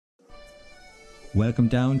Welcome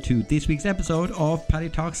down to this week's episode of Paddy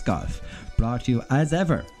Talks Golf, brought to you as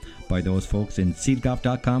ever by those folks in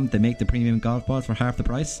seedgolf.com. They make the premium golf balls for half the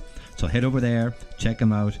price, so head over there, check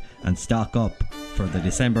them out and stock up for the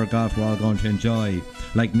December golf we're all going to enjoy,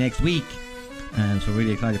 like next week. So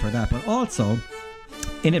really excited for that. But also,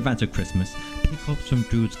 in advance of Christmas, pick up some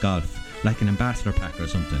Dudes Golf, like an ambassador pack or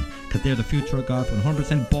something, because they're the future of golf,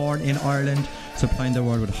 100% born in Ireland, supplying the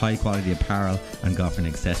world with high quality apparel and golfing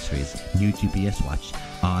accessories. New GPS watch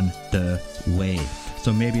on the way.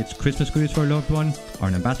 So maybe it's Christmas goodies for a loved one or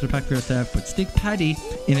an ambassador pack for yourself, but stick Paddy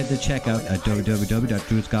in at the checkout at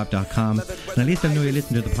www.dudesgolf.com, and at least they'll know you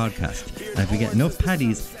listen to the podcast. And if we get enough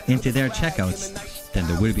Paddies into their checkouts, then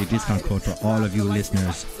there will be a discount code for all of you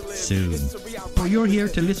listeners soon. But you're here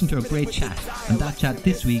to listen to a great chat, and that chat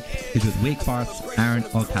this week is with Wake Forest's Aaron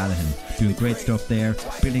O'Callaghan, doing great stuff there,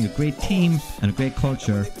 building a great team and a great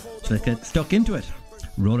culture. So let's get stuck into it.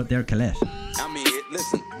 Roll it there, Colette. I mean,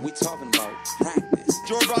 listen, we talking about practice.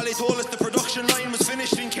 Joe Bradley told us the production line was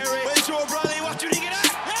finished in Kerry. Well, Joe Bradley, what do you think of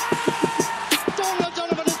that? Donald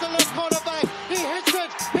Donovan is the left corner back. He hits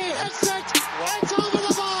it. It's over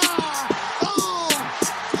the bar. Oh,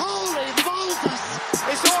 holy Moses.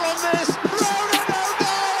 It's all on this. Round and out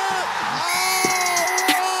there.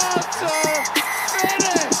 Oh, what a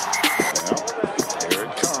finish. Here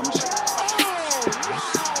it comes. Oh,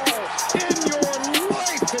 wow. In your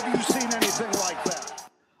life, have you seen anything like that?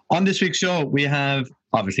 On this week's show, we have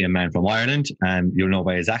obviously a man from Ireland, and you'll know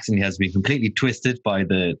by his accent he has been completely twisted by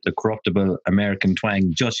the corruptible American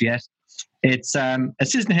twang just yet. It's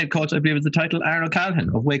assistant head coach, I believe is the title, Aaron O'Callaghan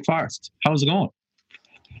of Wake Forest. How's it going?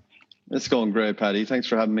 It's going great, Paddy. Thanks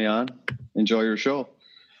for having me on. Enjoy your show.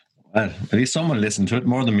 Well, at least someone listened to it,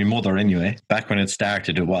 more than my mother anyway. Back when it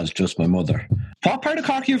started, it was just my mother. What part of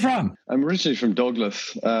Cork are you from? I'm originally from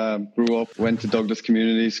Douglas. Grew up, went to Douglas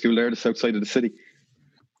Community School there, the south side of the city.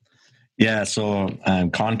 Yeah, so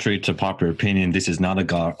contrary to popular opinion, this is not a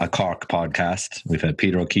Cork podcast. We've had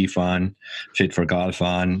Peter O'Keefe on, Fit for Golf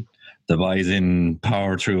on, the boys in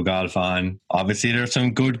Power Through Golf on. Obviously, there's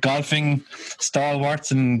some good golfing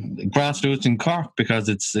stalwarts and grassroots in Cork, because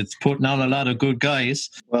it's putting out a lot of good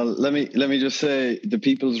guys. Well, let me just say, the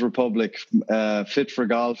People's Republic, Fit for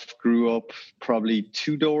Golf, grew up probably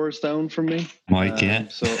 2 doors down from me. Mike, yeah.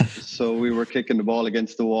 So we were kicking the ball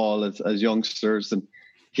against the wall as youngsters and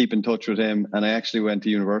keep in touch with him. And I actually went to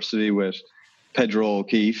university with Pedro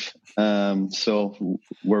O'Keefe. So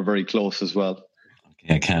we're very close as well.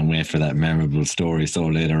 I can't wait for that memorable story. So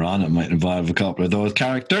later on, it might involve a couple of those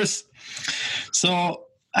characters. So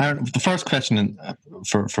the first question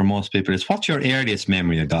for most people is, what's your earliest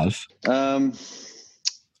memory of golf? I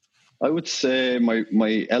would say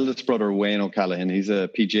my eldest brother, Wayne O'Callaghan, he's a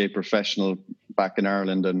PGA professional back in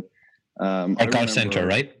Ireland. And At Golf Centre,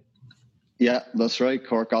 right? Yeah, that's right,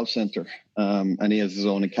 Cork Golf Centre. And he has his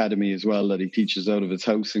own academy as well that he teaches out of his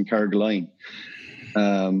house in Carrigaline.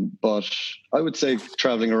 But I would say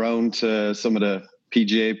traveling around to some of the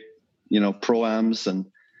PGA, pro-ams and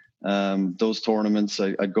those tournaments,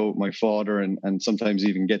 I'd go with my father and sometimes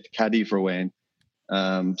even get the caddy for Wayne.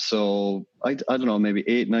 So I don't know, maybe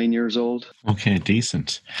 8-9 years old. Okay,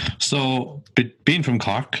 decent. So being from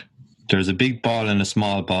Cork, there's a big ball and a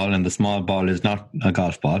small ball, and the small ball is not a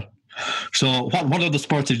golf ball. So what other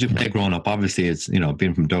sports did you play growing up? Obviously, it's,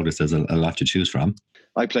 being from Douglas, there's a lot to choose from.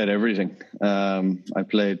 I played everything. I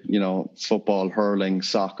played, football, hurling,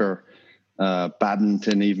 soccer,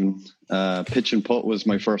 badminton even. Pitch and putt was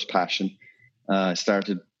my first passion. I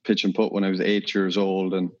started pitch and putt when I was 8 years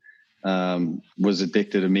old and was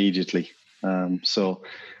addicted immediately. So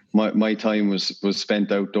my time was spent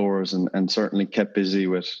outdoors and certainly kept busy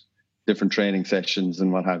with different training sessions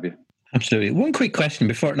and what have you. Absolutely. One quick question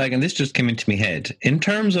before, and this just came into my head. In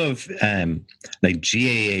terms of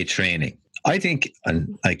GAA training, I think,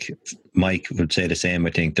 and Mike would say the same, I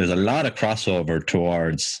think there's a lot of crossover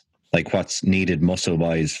towards what's needed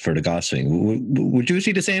muscle-wise for the golf swing. Would you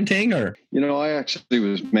see the same thing, or? I actually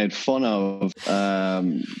was made fun of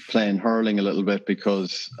playing hurling a little bit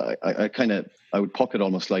because I would puck it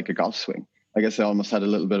almost like a golf swing. I guess I almost had a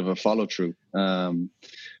little bit of a follow-through.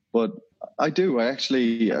 But I do. I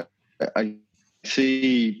see,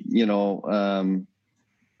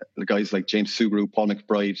 the guys like James Subaru, Paul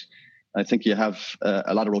McBride. I think you have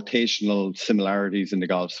a lot of rotational similarities in the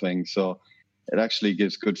golf swing. So it actually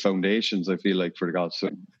gives good foundations, I feel like, for the golf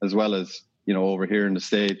swing, as well as, over here in the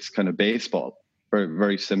States, kind of baseball, very,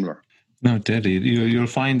 very similar. No, Did you'll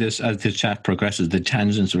find this as the chat progresses, the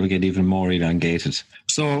tangents will get even more elongated.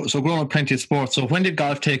 So growing up plenty of sports. So when did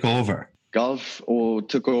golf take over? Golf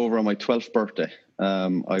took over on my 12th birthday.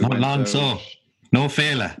 Not long so. No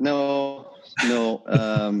failure. No.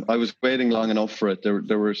 I was waiting long enough for it.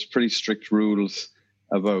 There were pretty strict rules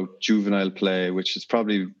about juvenile play, which is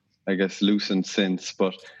probably, I guess, loosened since.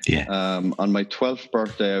 But on my 12th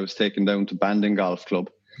birthday, I was taken down to Bandon Golf Club,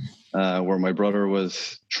 where my brother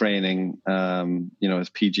was training, his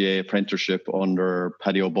PGA apprenticeship under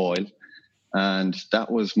Paddy O'Boyle. And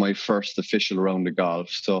that was my first official round of golf.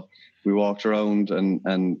 So we walked around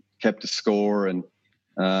and kept the score, and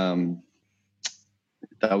that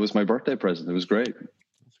was my birthday present. It was great.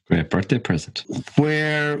 Great birthday present.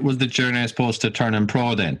 Where was the journey supposed to turn in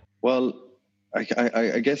pro then? Well,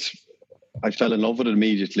 I guess I fell in love with it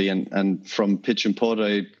immediately, and from pitch and putt,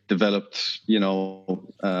 I developed,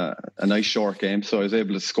 a nice short game, so I was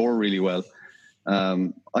able to score really well. I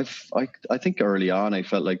think early on I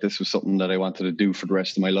felt like this was something that I wanted to do for the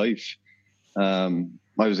rest of my life.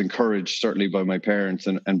 I was encouraged certainly by my parents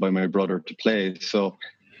and by my brother to play. So,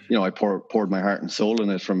 I poured my heart and soul in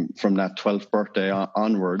it from that 12th birthday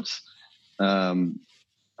onwards. And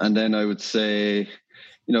then I would say,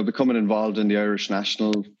 becoming involved in the Irish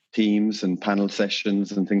national teams and panel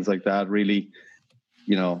sessions and things like that really,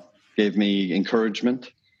 gave me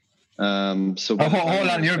encouragement. Hold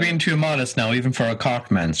on, you're being too modest now, even for a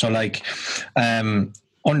Cork man. So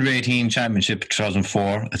under 18 championship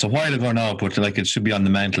 2004, it's a while ago now, but it should be on the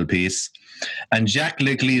mantelpiece. And Jack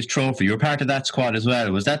Legley's trophy, you were part of that squad as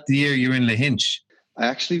well. Was that the year you were in Lahinch? I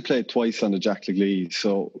actually played twice on the Jack Legley.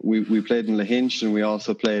 So we played in Lahinch, and we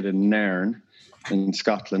also played in Nairn in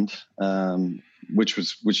Scotland, which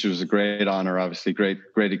was a great honour, obviously great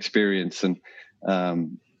experience. And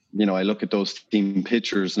I look at those team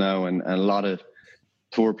pictures now, and a lot of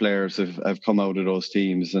tour players have come out of those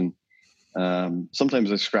teams. And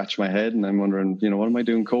sometimes I scratch my head and I'm wondering, what am I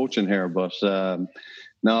doing coaching here? But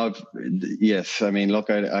yes, I mean, look,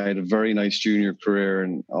 I had a very nice junior career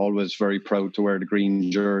and always very proud to wear the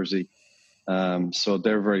green jersey. So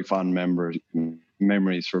they're very fond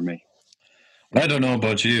memories for me. I don't know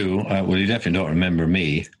about you. Well, you definitely don't remember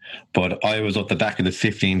me, but I was at the back of the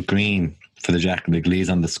 15th green for the Jack Legleys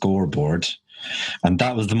on the scoreboard, and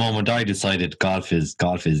that was the moment I decided golf is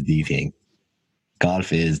the thing.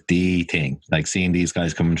 Golf is the thing. Like seeing these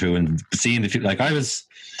guys coming through and seeing I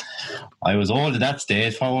was old at that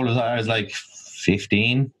stage. How old was I? I was like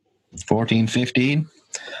 14, 15.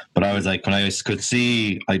 But I was like, when I could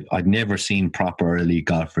see, I'd never seen proper elite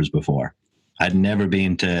golfers before. I'd never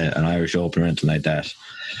been to an Irish Open or anything like that.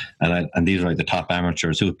 And these were the top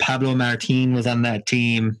amateurs. Who Pablo Martin was on that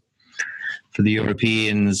team for the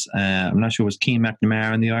Europeans. I'm not sure, was Keane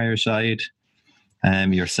McNamara on the Irish side?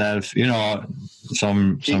 Yourself,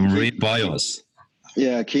 some real bios.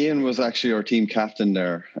 Yeah, Keane was actually our team captain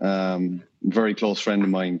there. Very close friend of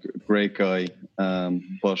mine, great guy.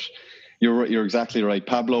 But you're exactly right.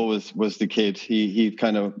 Pablo was the kid. He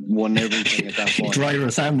kind of won everything at that point. Drive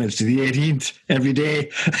a sandwich to the 18th every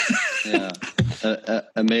day. Yeah,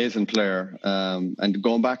 amazing player. And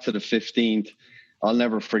going back to the 15th, I'll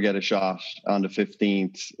never forget a shot on the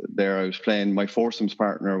 15th. There, I was playing. My foursomes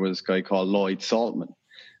partner was a guy called Lloyd Saltman,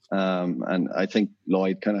 and I think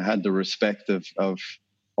Lloyd kind of had the respect of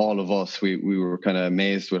all of us. We were kind of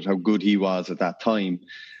amazed with how good he was at that time.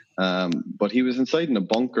 But he was inside in a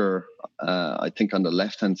bunker, I think on the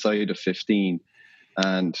left-hand side of 15.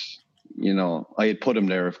 And, I had put him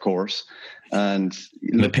there, of course. And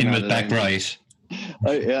the pin was back right.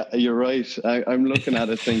 Yeah, you're right. I'm looking at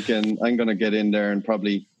it thinking, I'm going to get in there and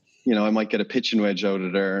probably, I might get a pitching wedge out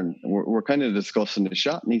of there. And we're kind of discussing the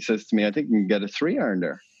shot. And he says to me, I think we can get a 3-iron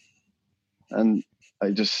there. And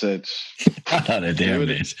I just said,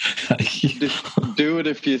 do it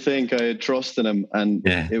if you think. I had trust in him. And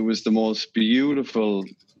It was the most beautiful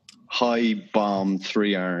high bomb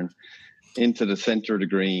 3-iron into the center of the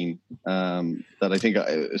green that I think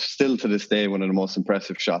still to this day one of the most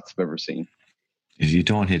impressive shots I've ever seen. You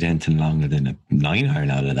don't hit anything longer than a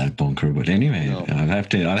 9-iron out of that bunker, but anyway, no.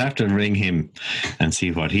 I'll have to ring him and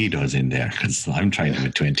see what he does in there, because I'm trying to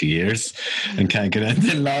with 20 years and can't get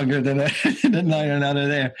anything longer than a 9-iron out of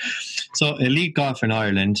there. So elite golf in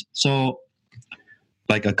Ireland, so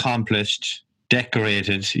accomplished,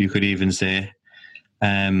 decorated, you could even say.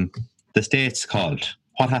 The States called.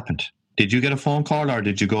 What happened? Did you get a phone call, or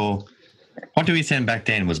did you go? What did we send back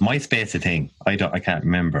then? Was MySpace a thing? I can't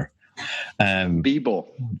remember. Bebo.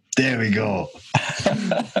 There we go.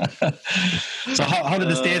 So how did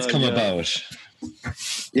the States come about?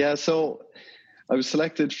 Yeah, so I was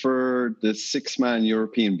selected for the 6-man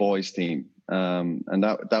European boys team, and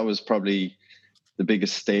that was probably the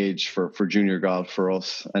biggest stage for junior golf for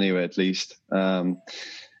us, anyway, at least.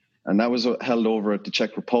 And that was held over at the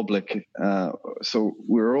Czech Republic. So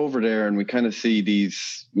we were over there, and we kind of see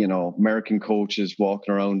these, American coaches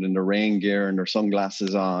walking around in their rain gear and their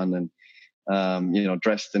sunglasses on, and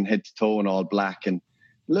dressed in head to toe in all black, and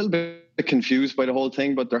a little bit confused by the whole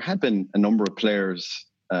thing. But there had been a number of players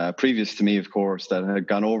previous to me, of course, that had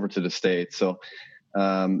gone over to the States. So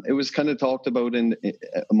it was kind of talked about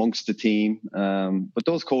amongst the team. But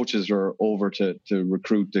those coaches were over to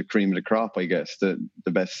recruit the cream of the crop, I guess, the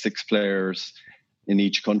best 6 players in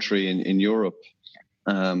each country in Europe.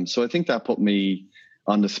 So I think that put me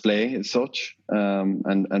on display as such.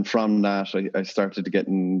 And from that, I started to get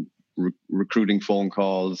in recruiting phone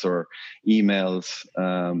calls or emails,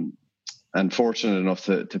 and fortunate enough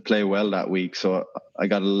to play well that week. So I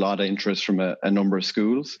got a lot of interest from a number of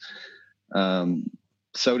schools.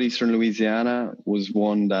 Southeastern Louisiana was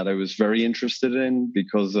one that I was very interested in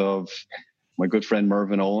because of my good friend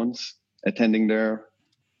Mervyn Owens attending there.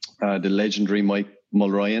 The legendary Mike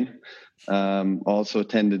Mulryan also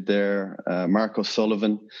attended there. Marco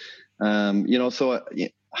Sullivan. So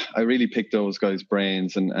I really picked those guys'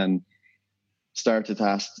 brains and started to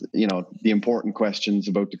ask, the important questions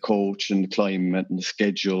about the coach and the climate and the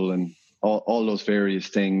schedule and all those various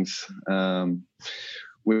things,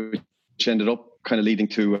 which ended up kind of leading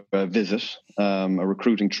to a visit, a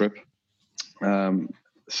recruiting trip.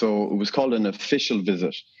 So it was called an official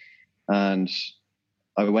visit, and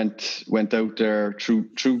I went out there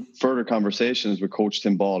through further conversations with Coach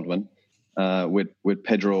Tim Baldwin, with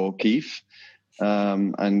Pedro O'Keefe,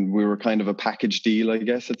 and we were kind of a package deal, I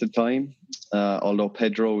guess, at the time. Although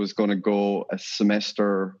Pedro was going to go a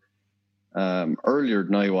semester earlier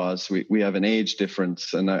than I was, we have an age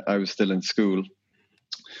difference, and I was still in school.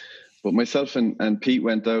 But myself and Pete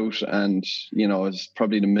went out, and it was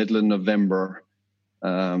probably the middle of November,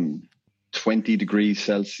 20 degrees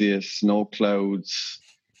Celsius, no clouds,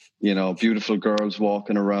 beautiful girls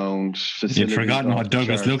walking around. You'd forgotten what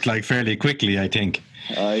Douglas looked like fairly quickly, I think.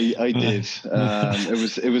 I did.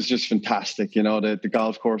 It was just fantastic. The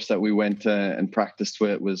golf course that we went and practiced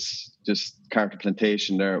with was just Carter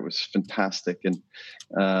Plantation there. It was fantastic. And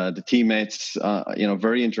the teammates,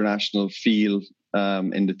 very international feel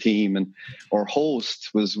in the team. And our host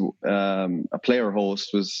was, a player host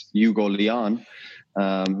was Hugo Leon,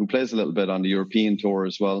 who plays a little bit on the European tour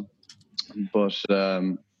as well. But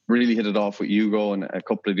really hit it off with Hugo and a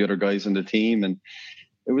couple of the other guys on the team. And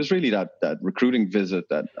it was really that recruiting visit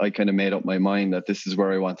that I kind of made up my mind that this is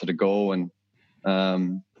where I wanted to go. And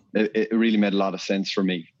it really made a lot of sense for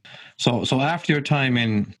me. So after your time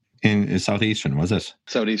in Southeastern, was it?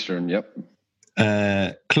 Southeastern, yep.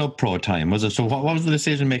 Club pro time, was it? So what was the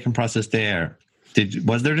decision-making process there?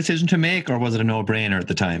 Was there a decision to make, or was it a no-brainer at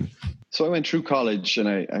the time? So I went through college, and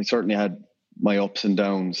I certainly had my ups and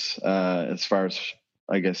downs as far as,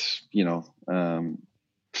 I guess,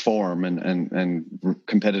 form and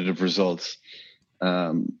competitive results.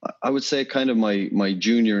 I would say kind of my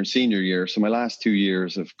junior and senior year, so my last 2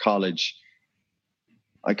 years of college,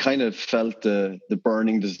 I kind of felt the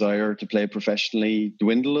burning desire to play professionally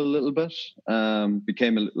dwindle a little bit.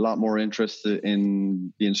 Became a lot more interested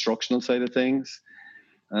in the instructional side of things.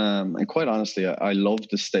 And quite honestly, I loved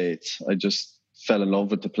the States. I just fell in love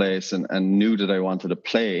with the place and knew that I wanted to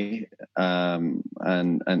play and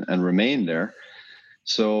remain there.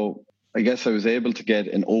 So I guess I was able to get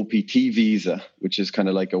an OPT visa, which is kind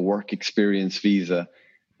of like a work experience visa,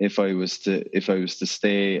 if I was to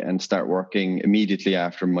stay and start working immediately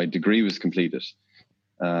after my degree was completed.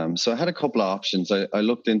 So I had a couple of options. I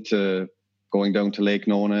looked into going down to Lake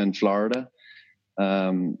Nona in Florida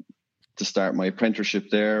to start my apprenticeship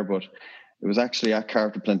there, but it was actually at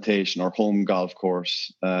Carter Plantation, our home golf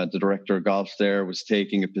course. The director of golf there was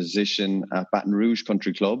taking a position at Baton Rouge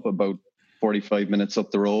Country Club, about 45 minutes up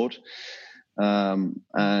the road,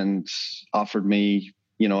 and offered me,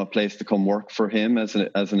 a place to come work for him as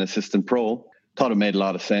an assistant pro. Thought it made a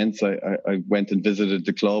lot of sense. I went and visited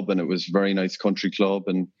the club, and it was a very nice country club,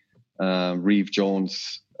 and Reeve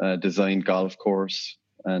Jones designed golf course,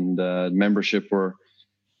 and membership were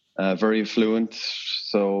very affluent.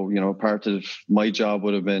 So, part of my job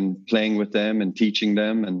would have been playing with them and teaching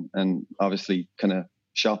them, and obviously kind of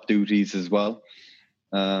shop duties as well.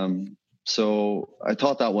 So I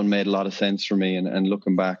thought that one made a lot of sense for me, and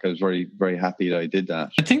looking back, I was very, very happy that I did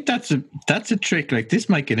that. I think that's a trick. Like, this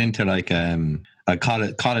might get into like a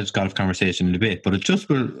college golf conversation in a bit, but it just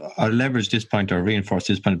will. I'll leverage this point or reinforce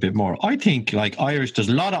this point a bit more. I think like there's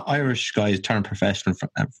a lot of Irish guys turn professional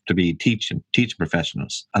to be teaching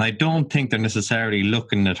professionals, and I don't think they're necessarily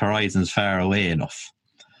looking at horizons far away enough.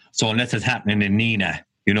 So unless it's happening in Nina,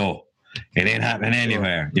 It ain't happening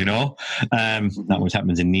anywhere, you know. Not much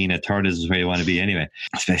happens in Nina. Third is where you want to be anyway,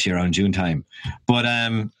 especially around June time. But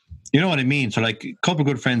you know what I mean? So like a couple of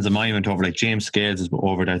good friends of mine went over, like James Scales is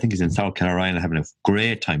over there. I think he's in South Carolina having a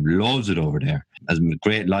great time. Loves it over there. Has a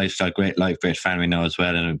great lifestyle, great life, great family now as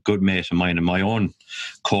well. And a good mate of mine and my own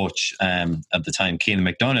coach at the time, Keelan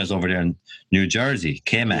McDonough, is over there in New Jersey,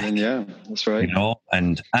 KMAC. Yeah, that's right. You know,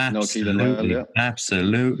 and absolutely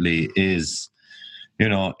is, you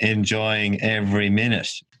know, enjoying every minute.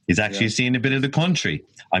 He's actually seeing a bit of the country.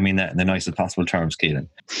 I mean that in the nicest possible terms, Keelan.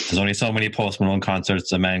 There's only so many Post Malone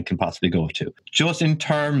concerts a man can possibly go to. Just in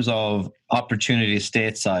terms of opportunities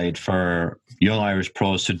stateside for young Irish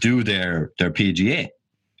pros to do their PGA,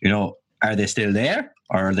 you know, are they still there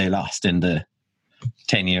or are they lost in the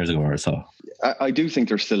 10 years ago or so? I do think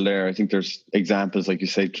they're still there. I think there's examples, like you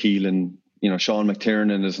said, Keelan, you know, Sean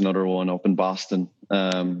McTiernan is another one up in Boston.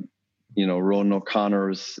 You know, Ronan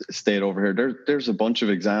O'Connor's stayed over here. There's a bunch of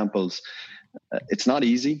examples. It's not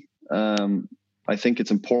easy. I think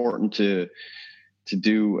it's important to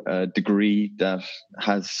do a degree that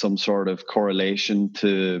has some sort of correlation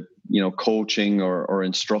to, you know, coaching or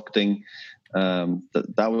instructing.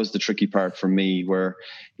 That was the tricky part for me, where,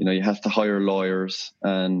 you know, you have to hire lawyers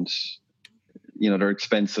and, you know, they're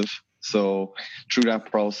expensive. So through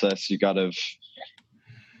that process, you got to,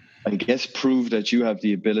 I guess, prove that you have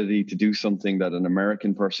the ability to do something that an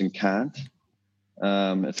American person can't.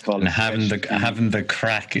 It's called, and having the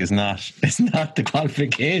crack is not the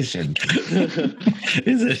qualification.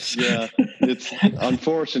 Is it? Yeah, it's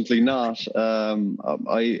unfortunately not.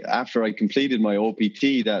 After I completed my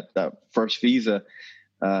OPT, that first visa,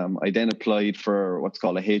 I then applied for what's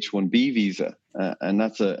called a H-1B visa, and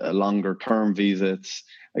that's a longer term visa. It's,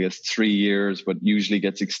 I guess, 3 years, but usually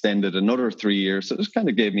gets extended another 3 years. So it just kind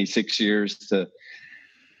of gave me 6 years to,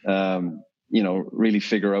 you know, really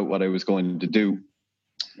figure out what I was going to do.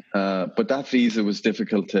 But that visa was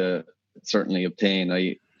difficult to certainly obtain.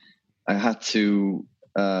 I had to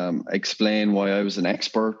explain why I was an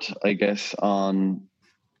expert, I guess, on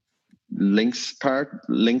links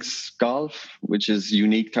golf, which is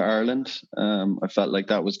unique to Ireland. I felt like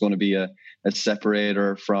that was going to be a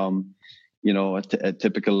separator from, you know, a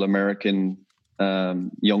typical American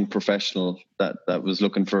young professional that was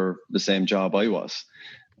looking for the same job I was.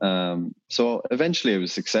 So eventually I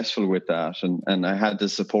was successful with that, and I had the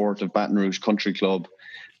support of Baton Rouge Country Club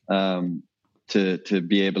to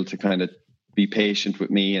be able to kind of be patient with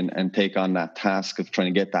me and take on that task of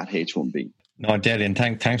trying to get that H-1B. No, Derry, and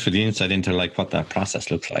thanks for the insight into like what that process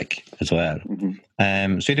looks like as well.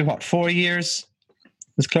 Mm-hmm. So you did what, 4 years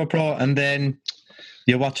as Club Pro, and then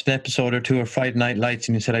you watched an episode or two of Friday Night Lights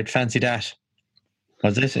and you said, I'd fancy that.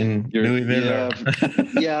 Was this in Louisville?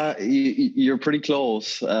 Yeah, you're pretty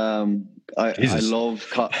close. I love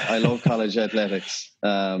college athletics.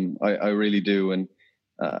 I really do. And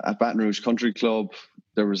at Baton Rouge Country Club,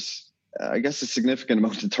 there was, I guess, a significant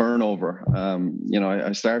amount of turnover. You know,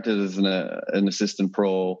 I started as an assistant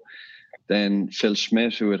pro. Then Phil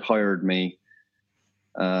Schmidt, who had hired me,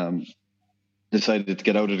 decided to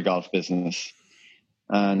get out of the golf business.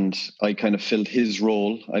 And I kind of filled his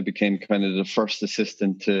role. I became kind of the first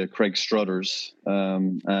assistant to Craig Struthers.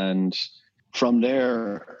 And from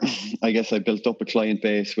there, I guess I built up a client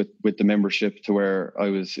base with the membership to where I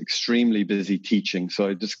was extremely busy teaching. So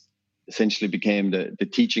I just essentially became the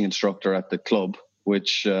teaching instructor at the club,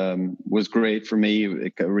 which was great for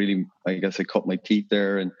me. I guess I cut my teeth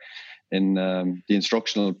there and in the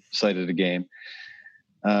instructional side of the game.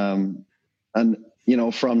 And you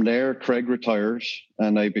know, from there, Craig retired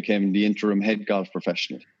and I became the interim head golf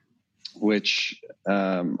professional, which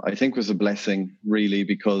I think was a blessing, really,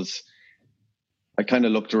 because I kind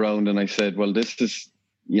of looked around and I said, well, this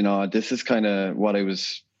is kind of what I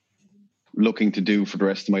was looking to do for the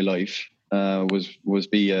rest of my life, was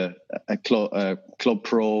be a club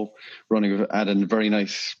pro running at a very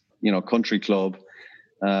nice, you know, country club.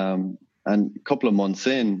 And a couple of months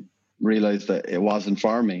in, realized that it wasn't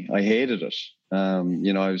for me. I hated it.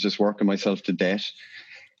 You know, I was just working myself to death,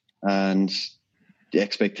 and the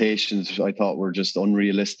expectations I thought were just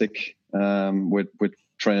unrealistic. With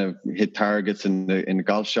trying to hit targets in the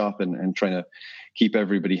golf shop and trying to keep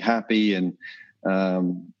everybody happy. And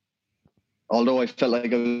although I felt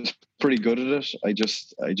like I was pretty good at it, I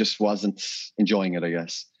just wasn't enjoying it, I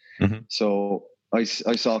guess. Mm-hmm. So I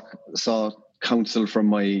saw counsel from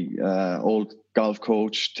my old golf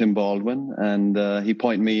coach, Tim Baldwin, and he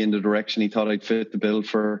pointed me in the direction he thought I'd fit the bill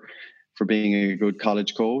for being a good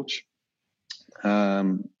college coach.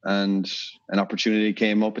 And an opportunity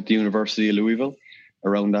came up at the University of Louisville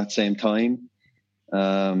around that same time.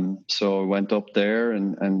 So I went up there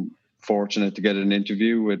and fortunate to get an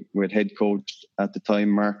interview with head coach at the time,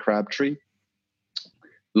 Mark Crabtree.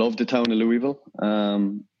 Loved the town of Louisville,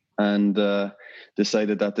 and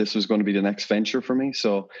decided that this was going to be the next venture for me.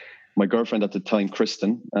 So my girlfriend at the time,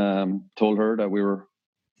 Kristen, told her that we were,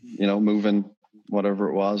 moving whatever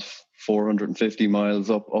it was, 450 miles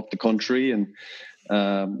up the country and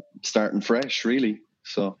starting fresh, really.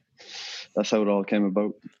 So that's how it all came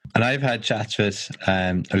about. And I've had chats with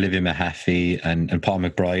Olivia Mahaffey and Paul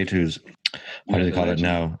McBride, who's, what do they call it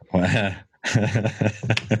now?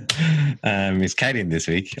 He's caddying this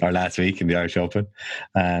week or last week in the Irish Open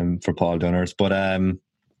for Paul Dunners, but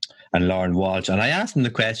and Lauren Walsh. And I asked him the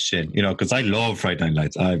question, because I love Friday Night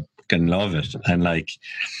Lights. I can love it. And like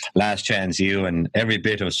Last Chance U and every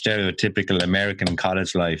bit of stereotypical American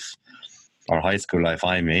college life or high school life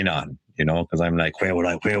I'm in on, because I'm like, where would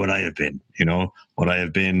I have been? Would I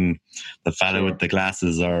have been the fellow with the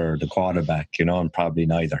glasses or the quarterback? And probably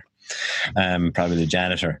neither. Probably the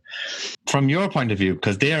janitor. From your point of view,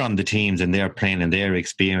 because they're on the teams and they're playing and they're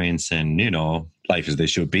experiencing, life as they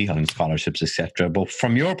should be on scholarships, etc. But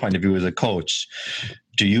from your point of view as a coach,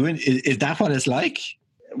 is that what it's like?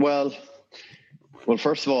 Well,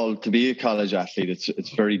 first of all, to be a college athlete, it's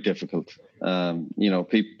very difficult.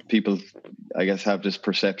 People, I guess, have this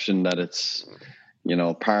perception that it's,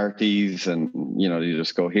 parties and, you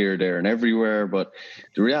just go here, there and everywhere. But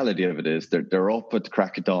the reality of it is they're up at the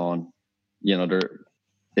crack of dawn. They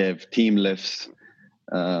have team lifts.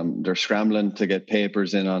 They're scrambling to get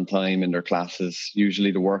papers in on time in their classes.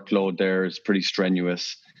 Usually the workload there is pretty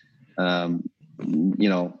strenuous. Then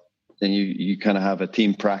you kind of have a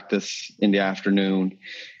team practice in the afternoon.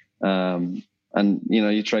 And,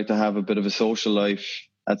 you try to have a bit of a social life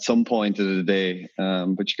at some point of the day.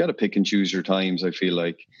 But you got to pick and choose your times, I feel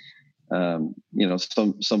like.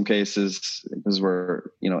 Some cases, because we're,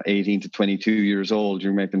 18 to 22 years old,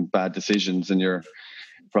 you're making bad decisions and you're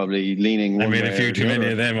probably leaning. I made a few too many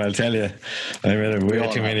of them, I'll tell you. I made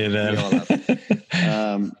way too many of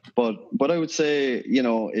them. But I would say,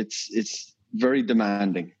 it's very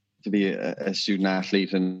demanding to be a student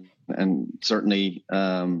athlete, and certainly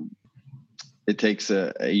it takes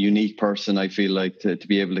a unique person, I feel like, to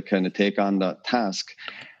be able to kind of take on that task.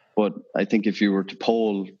 But I think if you were to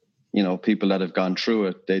poll, people that have gone through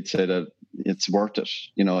it, they'd say that it's worth it.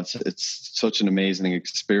 It's such an amazing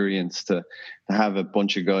experience to have a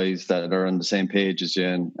bunch of guys that are on the same page as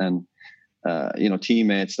you and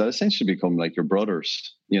teammates that essentially become like your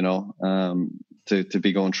brothers, to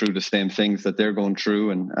be going through the same things that they're going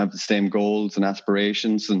through and have the same goals and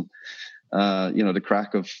aspirations and, the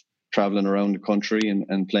crack of traveling around the country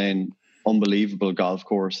and playing unbelievable golf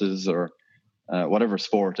courses or whatever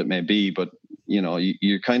sport it may be. But,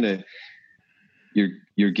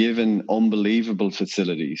 you're given unbelievable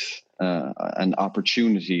facilities and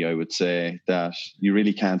opportunity, I would say, that you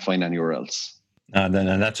really can't find anywhere else. And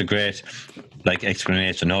that's a great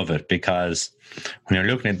explanation of it, because when you're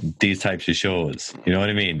looking at these types of shows, you know what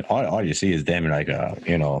I mean? All you see is them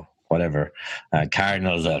whatever,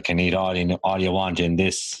 Cardinals can eat all you want in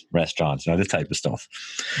this restaurant, this type of stuff.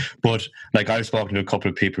 But I've spoken to a couple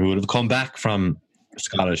of people who would have come back from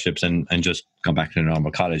scholarships and just gone back to the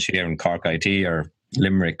normal college here in Cork IT or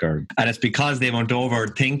Limerick, and it's because they went over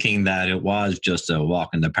thinking that it was just a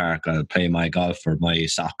walk in the park. I'll play my golf or my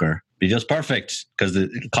soccer. Be just perfect, because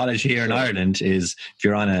the college here in Ireland is, if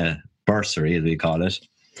you're on a bursary, as we call it,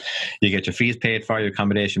 you get your fees paid for, your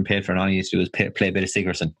accommodation paid for, and all you need to do is play a bit of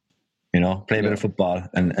Sigerson, play a bit of football,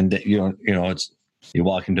 and it's, you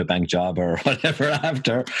walk into a bank job or whatever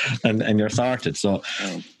after, and you're sorted. So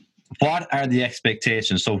what are the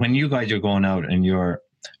expectations? So when you guys are going out and you're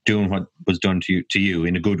doing what was done to you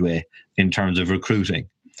in a good way in terms of recruiting,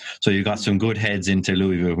 so you got some good heads into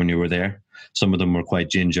Louisville when you were there. Some of them were quite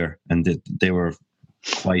ginger and they were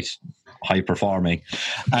quite high performing.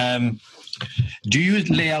 Do you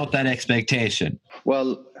lay out that expectation?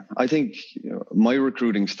 Well, I think my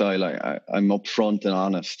recruiting style, I'm upfront and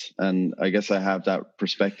honest, and I guess I have that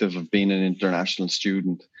perspective of being an international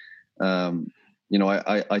student.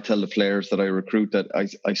 I tell the players that I recruit that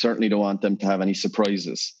I certainly don't want them to have any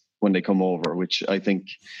surprises when they come over, which I think,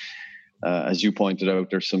 as you pointed out,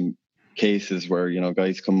 there's some cases where,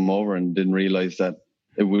 guys come over and didn't realize that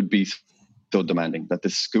it would be so demanding, that the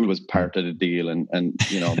school was part of the deal, and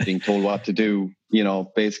being told what to do,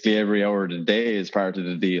 basically every hour of the day is part of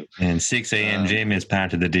the deal. And 6 a.m. gym is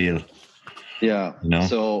part of the deal. Yeah.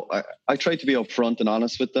 So I try to be upfront and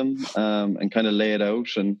honest with them, and kind of lay it out.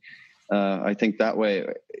 And I think that way,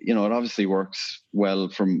 it obviously works well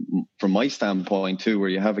from my standpoint too, where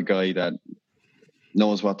you have a guy that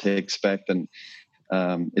knows what to expect and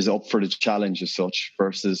is up for the challenge as such,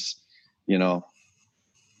 versus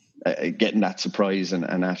getting that surprise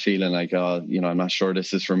and that feeling like, I'm not sure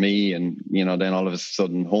this is for me. And, then all of a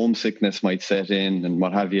sudden homesickness might set in and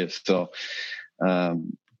what have you. So, the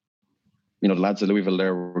lads at Louisville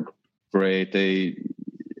there were great. They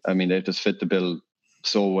just fit the bill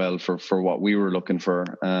so well for what we were looking for,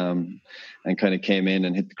 and kind of came in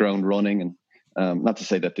and hit the ground running. And not to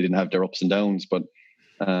say that they didn't have their ups and downs, but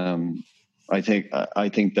I think that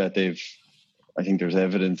I think there's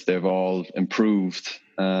evidence they've all improved.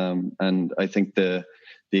 And I think the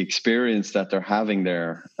experience that they're having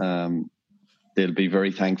there, they'll be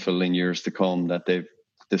very thankful in years to come that they've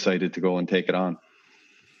decided to go and take it on.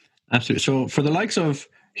 Absolutely. So for the likes of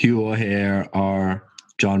Hugh O'Hare or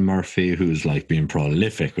John Murphy, who's like been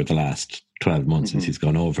prolific with the last 12 months since he's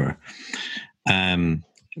gone over, in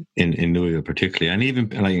Louisville particularly, and even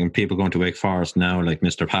like people going to Wake Forest now, like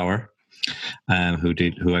Mr. Power,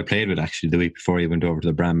 who I played with actually the week before he went over to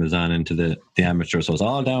the Brahmazan into the amateur. So it's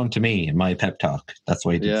all down to me and my pep talk. That's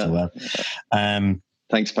why he did so well.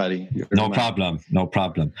 Thanks, Paddy. No problem.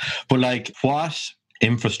 But like, what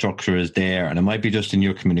infrastructure is there, and it might be just in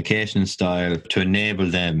your communication style, to enable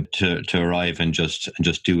them to arrive and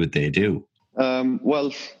just do what they do?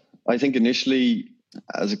 Well, I think initially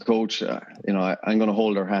as a coach, I'm going to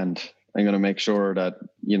hold their hand. I'm going to make sure that,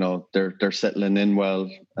 they're settling in well.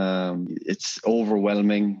 It's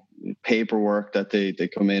overwhelming paperwork that they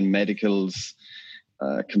come in, medicals,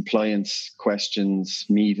 compliance questions,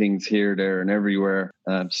 meetings here, there and everywhere.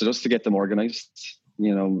 So just to get them organized,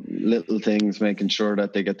 little things, making sure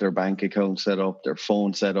that they get their bank account set up, their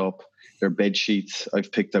phone set up, their bed sheets.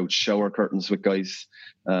 I've picked out shower curtains with guys,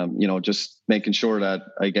 just making sure that,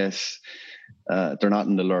 I guess, they're not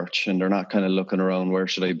in the lurch and they're not kind of looking around, where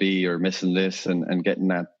should I be, or missing this, and getting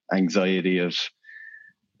that anxiety of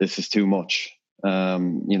this is too much.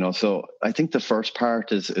 So I think the first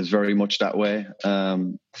part is very much that way.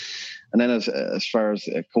 And then as far as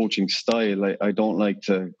a coaching style, I don't like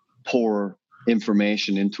to pour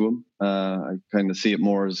information into them. I kind of see it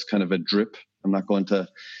more as kind of a drip. I'm not going to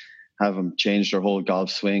have them change their whole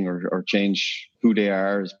golf swing or change who they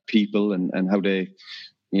are as people and how they,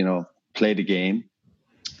 play the game.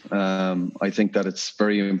 I think that it's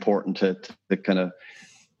very important to kind of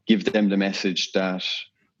give them the message that,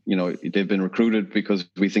 they've been recruited because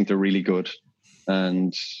we think they're really good.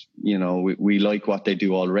 And, we like what they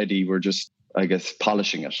do already. We're just, I guess,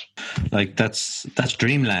 polishing it. Like that's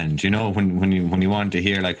dreamland, when you want to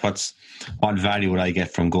hear like what value would I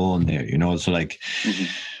get from going there, so like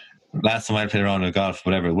last time I played around with golf,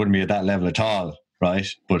 whatever, it wouldn't be at that level at all, right?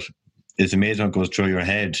 But it's amazing what goes through your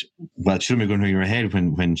head. Well, it shouldn't be going through your head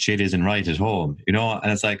when shit isn't right at home,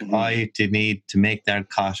 and it's like, I did need to make that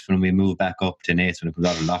cut when we move back up to Naas when it comes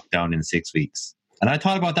out of lockdown in 6 weeks. And I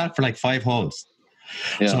thought about that for like 5 holes.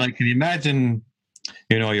 Yeah. So like, can you imagine,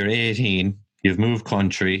 you're 18, you've moved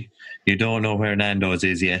country, you don't know where Nando's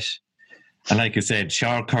is yet. And like you said,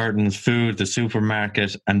 shower curtains, food, the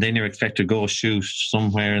supermarket, and then you're expected to go shoot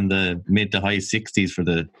somewhere in the mid to high 60s for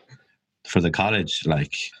the college,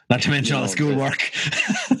 like, not to mention all the schoolwork.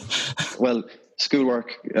 Well,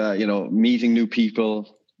 schoolwork, meeting new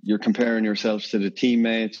people, you're comparing yourself to the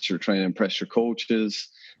teammates, you're trying to impress your coaches,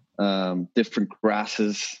 different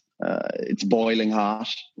grasses, it's boiling hot,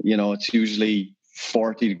 it's usually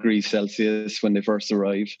 40 degrees Celsius when they first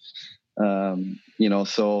arrive.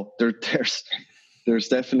 So there's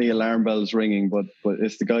definitely alarm bells ringing, but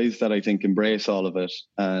it's the guys that I think embrace all of it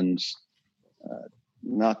and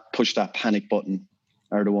not push that panic button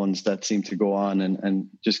are the ones that seem to go on and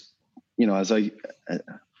just, as I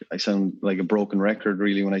sound like a broken record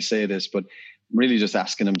really when I say this, but really just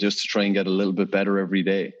asking them just to try and get a little bit better every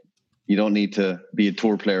day. You don't need to be a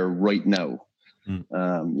tour player right now.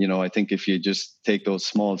 I think if you just take those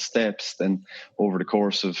small steps, then over the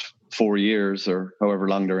course of 4 years or however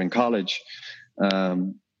long they're in college,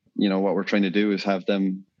 what we're trying to do is have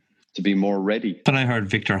them to be more ready. Then I heard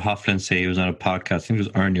Victor Hovland say, he was on a podcast, I think it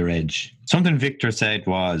was Earn Your Edge. Something Victor said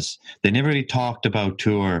was, they never really talked about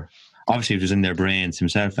tour. Obviously, it was in their brains,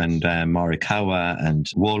 himself and Morikawa and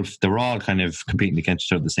Wolf. They were all kind of competing against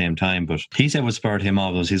each other at the same time. But he said what spurred him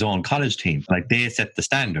on was his own college team. Like, they set the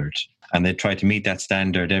standard and they try to meet that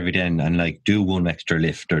standard every day and like do one extra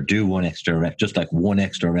lift or do one extra rep, just like one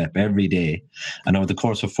extra rep every day. And over the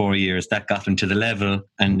course of 4 years, that got them to the level.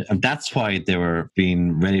 And that's why they were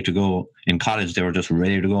being ready to go in college. They were just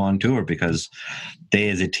ready to go on tour because they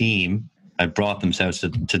as a team had brought themselves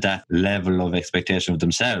to that level of expectation of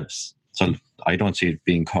themselves. So I don't see it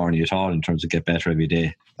being corny at all in terms of get better every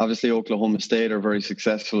day. obviously Oklahoma State are very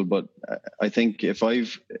successful, but I think if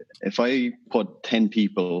I put 10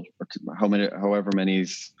 people, or however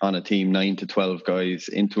many's on a team, 9 to 12 guys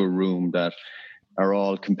into a room that are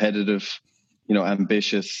all competitive,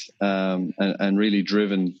 ambitious, and really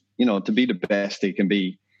driven, to be the best they can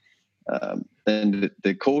be, then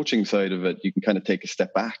the coaching side of it, you can kind of take a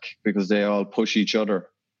step back because they all push each other.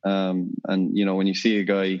 And when you see a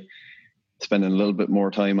guy spending a little bit more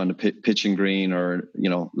time on the pitching green, or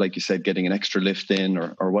like you said, getting an extra lift in,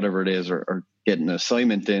 or whatever it is, or getting an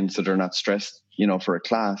assignment in so they're not stressed for a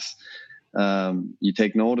class, you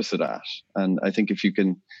take notice of that. And I think if you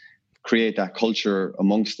can create that culture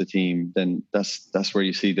amongst the team, then that's where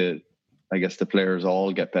you see the players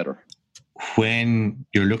all get better. When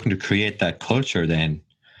you're looking to create that culture, then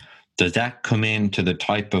does that come into the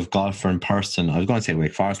type of golfer and person? I was going to say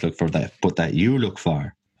Wake Forest look for that, but that you look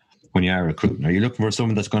for when you are recruiting? Are you looking for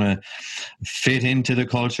someone that's going to fit into the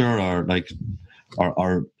culture,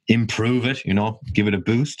 or improve it, give it a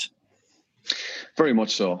boost? Very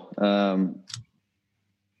much so.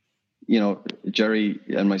 Jerry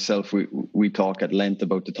and myself, we talk at length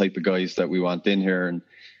about the type of guys that we want in here. And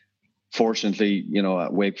fortunately,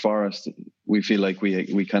 at Wake Forest, we feel like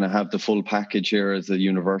we kind of have the full package here as a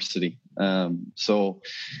university. So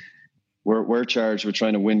we're charged with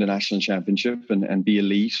trying to win the national championship and be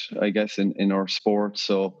elite, I guess, in our sport.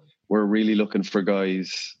 So we're really looking for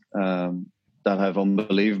guys that have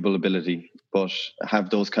unbelievable ability, but have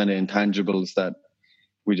those kind of intangibles that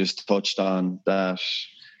we just touched on, that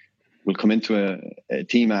will come into a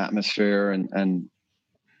team atmosphere and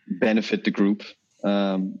benefit the group.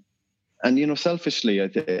 And selfishly, I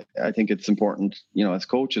think it's important, as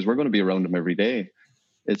coaches, we're going to be around them every day.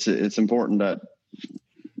 It's important that,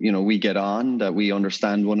 we get on, that we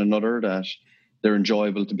understand one another, that they're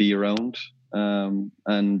enjoyable to be around. And,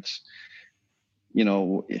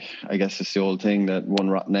 I guess it's the old thing that one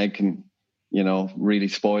rotten egg can, really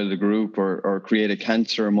spoil the group or create a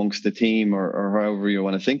cancer amongst the team, or however you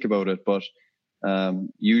want to think about it. But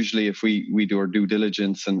usually if we do our due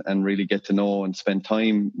diligence and really get to know and spend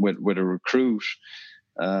time with a recruit,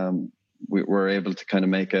 we're able to kind of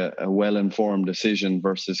make a well-informed decision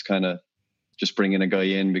versus kind of just bringing a guy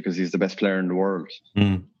in because he's the best player in the world.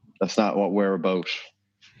 That's not what we're about.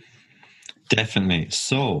 Definitely.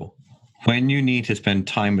 So when you need to spend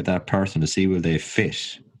time with that person to see will they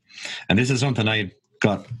fit, and this is something I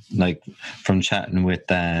got from chatting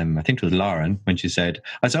with I think it was Lauren, when she said,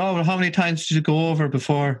 I said, oh, well, how many times did you go over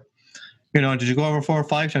before? Did you go over 4 or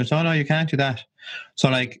 5 times? No, you can't do that.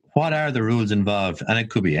 So what are the rules involved? And it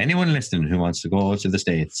could be anyone listening who wants to go to the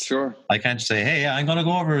States. Sure. I can't just say, hey, I'm going to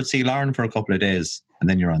go over and see Lauren for a couple of days and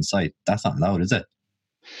then you're on site. That's not allowed, is it?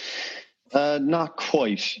 Not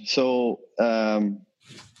quite. So the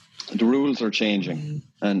rules are changing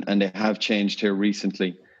and they have changed here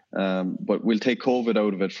recently. But we'll take COVID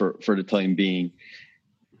out of it for the time being.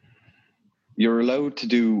 You're allowed to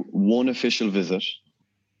do one official visit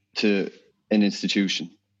to an institution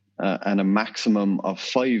and a maximum of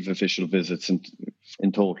 5 official visits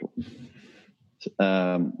in total.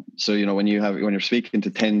 So, when you're speaking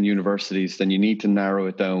to 10 universities, then you need to narrow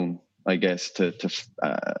it down, I guess, to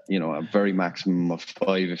a very maximum of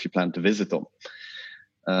 5 if you plan to visit them.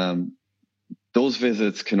 Those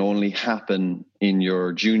visits can only happen in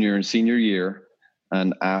your junior and senior year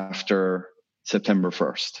and after September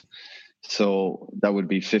 1st. So that would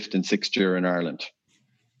be 5th and 6th year in Ireland.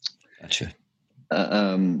 Gotcha.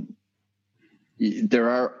 There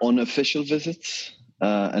are unofficial visits,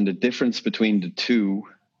 and the difference between the two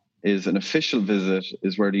is an official visit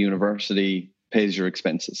is where the university pays your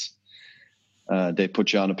expenses. They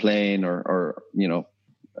put you on a plane or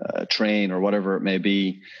a train or whatever it may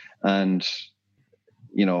be, and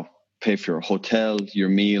pay for your hotel, your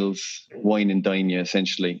meals, wine and dine you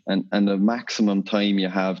essentially. And the maximum time you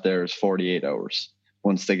have there is 48 hours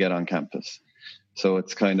once they get on campus. So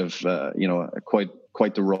it's kind of,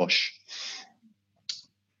 quite the rush.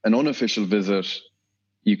 An unofficial visit,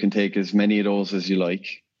 you can take as many of those as you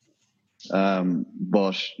like.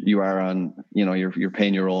 But you are on, you're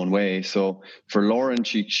paying your own way. So for Lauren,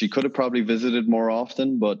 she could have probably visited more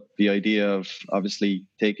often, but the idea of obviously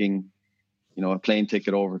taking, a plane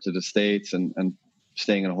ticket over to the States and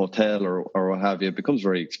staying in a hotel or what have you, it becomes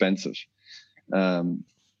very expensive.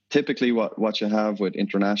 Typically what you have with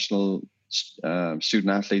international student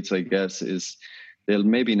athletes, I guess, is they'll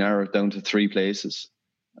maybe narrow it down to 3 places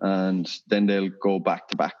and then they'll go back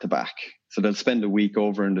to back to back. So they'll spend a week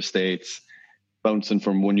over in the States, bouncing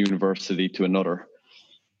from one university to another.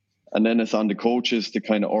 And then it's on the coaches to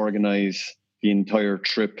kind of organize the entire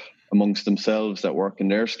trip amongst themselves that work in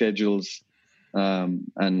their schedules.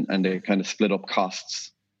 and they kind of split up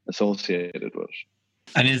costs associated with it.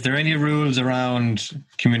 And is there any rules around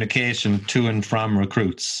communication to and from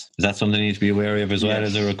recruits? Is that something you need to be aware of as well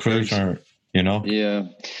as a recruit, or, you know? Yeah.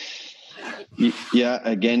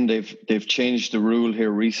 Again, they've changed the rule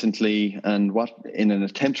here recently, and in an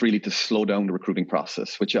attempt really to slow down the recruiting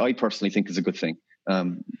process, which I personally think is a good thing.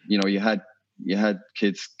 You know, you had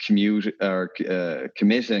kids committing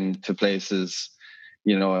to places,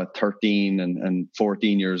 you know, at 13 and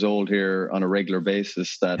 14 years old here on a regular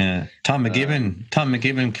basis. Tom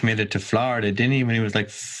McGibbon committed to Florida, didn't he, when he was like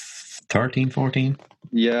 13, 14?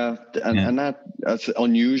 Yeah, and that's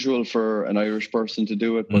unusual for an Irish person to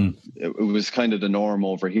do it, but it was kind of the norm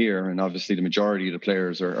over here, and obviously the majority of the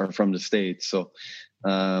players are from the States. So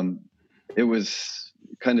it was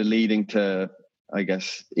kind of leading to, I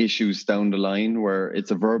guess, issues down the line where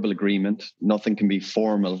it's a verbal agreement. Nothing can be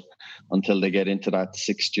formal until they get into that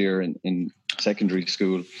 6th year in secondary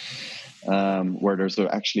school, where there's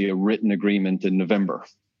actually a written agreement in November.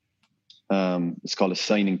 It's called a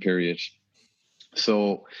signing period.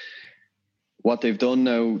 So what they've done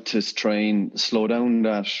now to try and slow down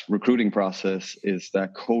that recruiting process is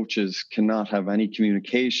that coaches cannot have any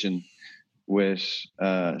communication with,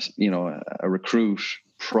 you know, a recruit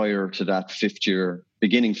prior to that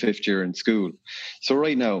beginning 5th year in school. So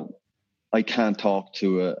right now, I can't talk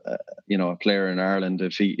to a player in Ireland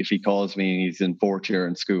if he calls me and he's in 4th year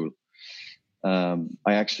in school. I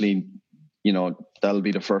actually, you know, that'll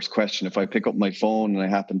be the first question. If I pick up my phone and I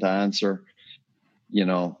happen to answer, you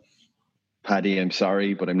know, Paddy, I'm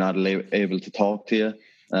sorry, but I'm not able to talk to you.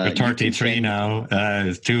 You're 33 now.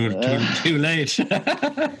 It's too late. You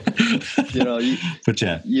know, but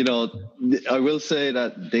yeah, you know, I will say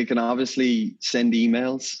that they can obviously send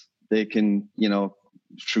emails. They can, you know,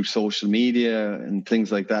 through social media and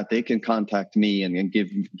things like that, they can contact me and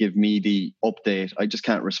give me the update. I just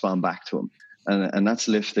can't respond back to them. And that's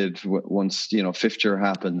lifted once, you know, 5th year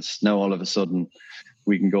happens. Now all of a sudden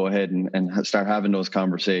we can go ahead and start having those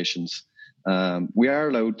conversations. We are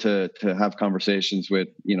allowed to have conversations with,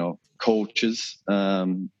 you know, coaches,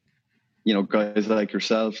 you know, guys like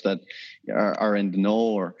yourself that are in the know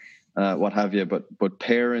or what have you, but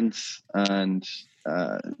parents and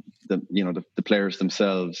the players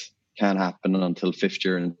themselves can't happen until 5th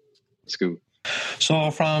year in school. So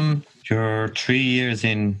from your 3 years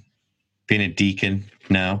in being a deacon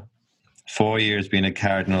now, 4 years being a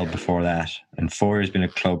cardinal before that, and 4 years being a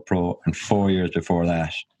club pro, and 4 years before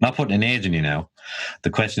that. Not putting an age in you now. The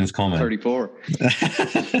question's coming. 34.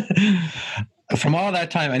 From all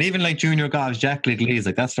that time, and even like junior golf, Jack Lees,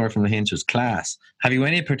 like that story from the Hinch was class. Have you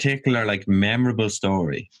any particular like memorable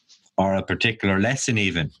story or a particular lesson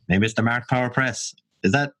even? Maybe it's the Mark Power Press.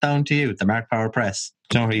 Is that down to you, the Mark Power Press?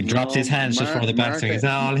 You know, he drops his hands just before the batswing. Is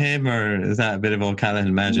that all him, or is that a bit of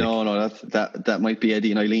O'Callaghan magic? No, that might be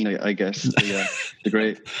Eddie and Eileen, I guess.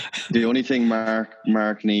 The only thing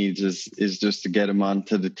Mark needs is just to get him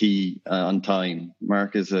onto the tee on time.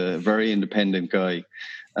 Mark is a very independent guy.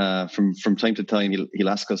 From time to time, he'll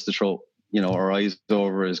ask us to throw, you know, our eyes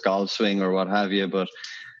over his golf swing or what have you, but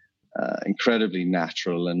incredibly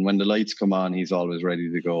natural. And when the lights come on, he's always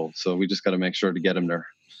ready to go. So we just got to make sure to get him there.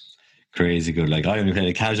 Crazy good. Like I only played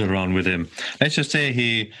a casual round with him. Let's just say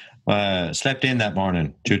he slept in that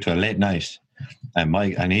morning due to a late night,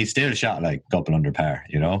 and he still shot like a couple under par,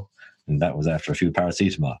 you know, and that was after a few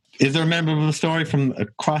paracetamol. Is there a memorable story from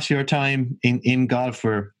across your time in golf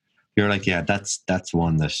where you're like, yeah, that's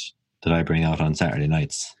one that I bring out on Saturday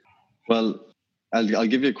nights? Well, I'll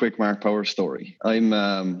give you a quick Mark Power story.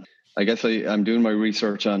 I guess I'm doing my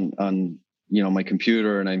research on you know, my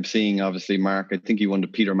computer, and I'm seeing obviously Mark. I think he won the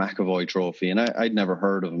Peter McAvoy Trophy, and I'd never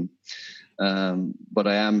heard of him, but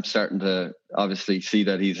I am starting to obviously see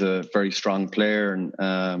that he's a very strong player, and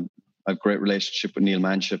I have a great relationship with Neil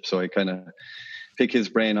Manship, so I kind of pick his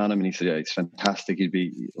brain on him, and he said, yeah, he's fantastic. He'd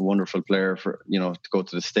be a wonderful player for, you know, to go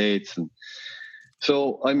to the States. And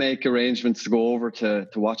so I make arrangements to go over to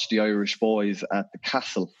watch the Irish boys at the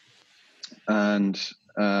Castle, and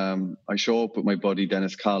I show up with my buddy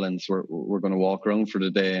Dennis Collins. We're going to walk around for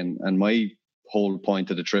the day, and my whole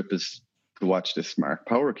point of the trip is to watch this Mark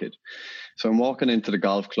Power kid. So I'm walking into the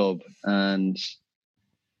golf club, and it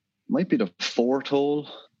might be the 4th hole.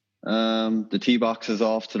 The tee box is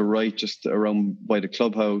off to the right, just around by the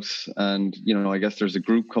clubhouse, and you know, I guess there's a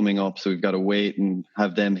group coming up, so we've got to wait and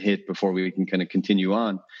have them hit before we can kind of continue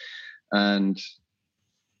on. And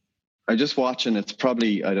I just watching, it's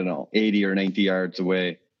probably, I don't know, 80 or 90 yards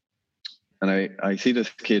away. And I see this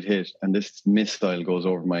kid hit, and this missile goes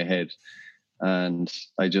over my head. And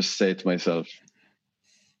I just say to myself,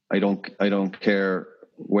 I don't care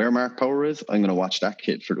where Mark Power is, I'm going to watch that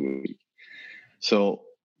kid for the week. So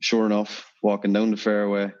sure enough, walking down the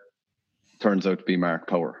fairway, turns out to be Mark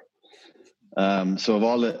Power. So of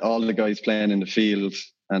all the guys playing in the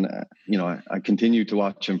fields, and I continued to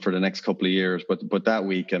watch him for the next couple of years. But that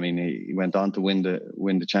week, I mean, he went on to win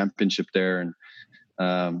the championship there,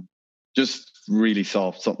 and just really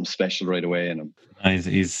saw something special right away in him.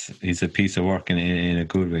 He's a piece of work in a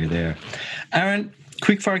good way there. Aaron,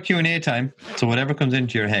 quick fire Q&A time. So whatever comes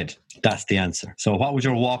into your head, that's the answer. So what would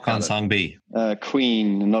your walk-on song be?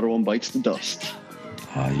 Queen, Another One Bites the Dust.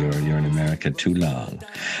 Oh, you're in America too long.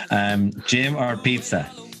 Gym or pizza?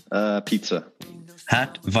 Pizza.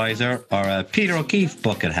 Hat, visor, or a Peter O'Keefe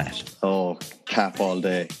bucket hat? Oh, cap all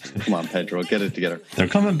day. Come on, Pedro, get it together. They're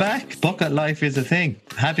coming back. Bucket life is a thing.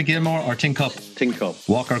 Happy Gilmore or Tin Cup? Tin Cup.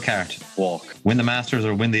 Walk or cart? Walk. Win the Masters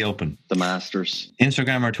or win the Open? The Masters.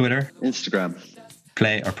 Instagram or Twitter? Instagram.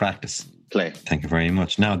 Play or practice? Play. Thank you very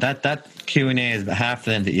much. Now, that Q&A is half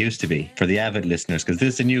the length it used to be for the avid listeners, because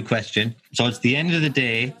this is a new question. So it's the end of the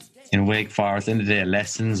day in Wake Forest, end of the day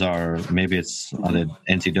lessons, or maybe it's on the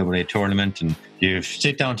NCAA tournament, and you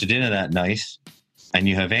sit down to dinner that night and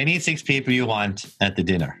you have any 6 people you want at the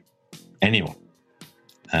dinner. Anyone.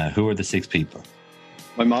 Who are the 6 people?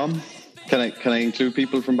 My mom. Can I include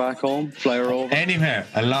people from back home? Fly her over? Anywhere.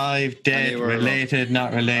 Alive, dead, Anywhere related,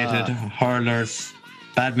 not related, hurlers,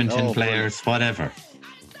 badminton players, whatever.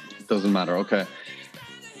 Doesn't matter. Okay.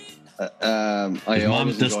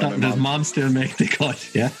 Does mom still make the cut?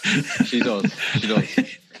 Yeah, she does.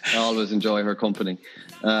 I always enjoy her company.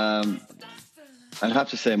 I'd have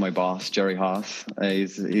to say my boss, Jerry Haas.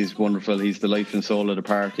 He's wonderful. He's the life and soul of the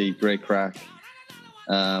party. Great crack.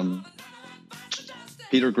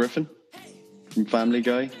 Peter Griffin from Family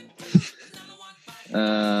Guy.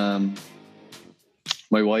 My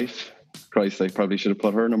wife. Christ, I probably should have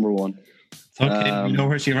put her number 1. Okay, we know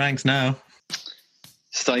where she ranks now.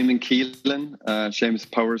 Simon Keelan, Seamus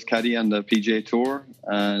Powers caddy on the PGA Tour,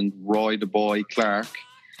 and Roy the Boy Clark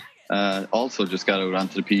also just got out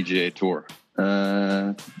onto the PGA Tour.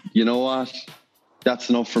 You know what? That's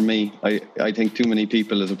enough for me. I think too many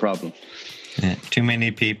people is a problem. Yeah, too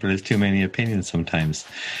many people is too many opinions sometimes.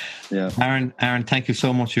 Yeah. Aaron, thank you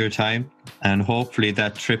so much for your time, and hopefully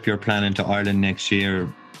that trip you're planning to Ireland next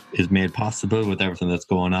year is made possible with everything that's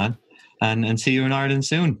going on, and see you in Ireland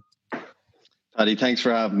soon. Paddy, thanks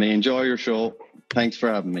for having me. Enjoy your show. Thanks for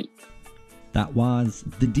having me. That was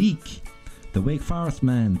the Deke, the Wake Forest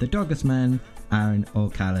man, the Douglas man, Aaron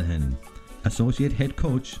O'Callaghan, Associate Head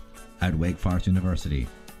Coach at Wake Forest University.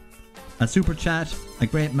 A super chat, a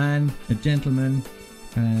great man, a gentleman,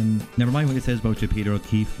 and never mind what he says about you, Peter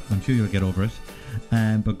O'Keefe. I'm sure you'll get over it.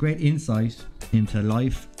 But great insight into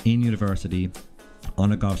life in university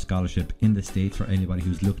on a golf scholarship in the States for anybody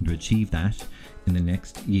who's looking to achieve that in the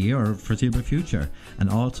next year or foreseeable future. And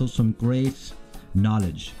also some great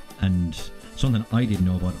knowledge and something I didn't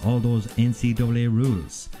know about all those NCAA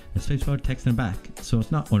rules, especially about texting back. So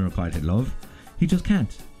it's not unrequited love. He just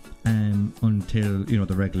can't until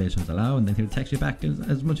the regulations allow, and then he'll text you back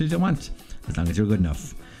as much as you want, as long as you're good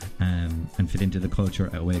enough and fit into the culture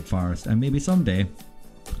at Wake Forest. And maybe someday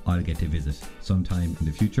I'll get to visit sometime in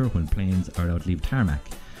the future when planes are allowed to leave tarmac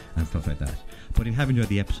and stuff like that. But if you have enjoyed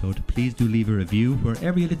the episode, please do leave a review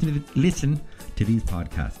wherever you listen to these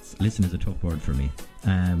podcasts. Listen is a tough word for me.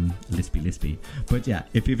 Lispy. But yeah,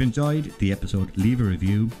 if you've enjoyed the episode, leave a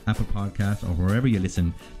review, Apple Podcasts or wherever you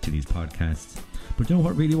listen to these podcasts. But you know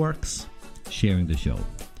what really works? Sharing the show.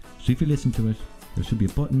 So if you listen to it, there should be a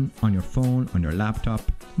button on your phone, on your laptop,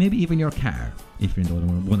 maybe even your car, if you're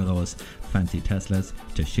in one of those fancy Teslas,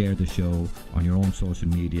 to share the show on your own social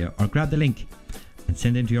media, or grab the link and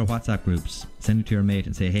send it into your WhatsApp groups. Send it to your mate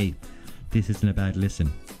and say, hey, this isn't a bad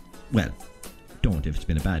listen. Well, don't if it's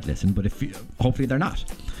been a bad listen, but hopefully they're not.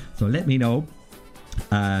 So let me know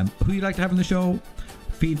who you'd like to have on the show,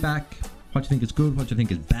 feedback, what you think is good, what you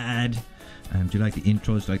think is bad. Do you like the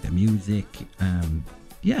intros, do you like the music?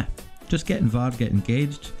 Yeah, just get involved, get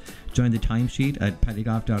engaged. Join the timesheet at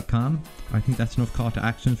paddygolf.com. I think that's enough call to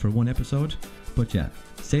action for one episode. But yeah,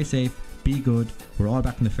 stay safe, be good. We're all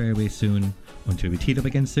back in the fairway soon. Until we tee up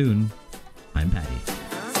again soon, I'm Paddy.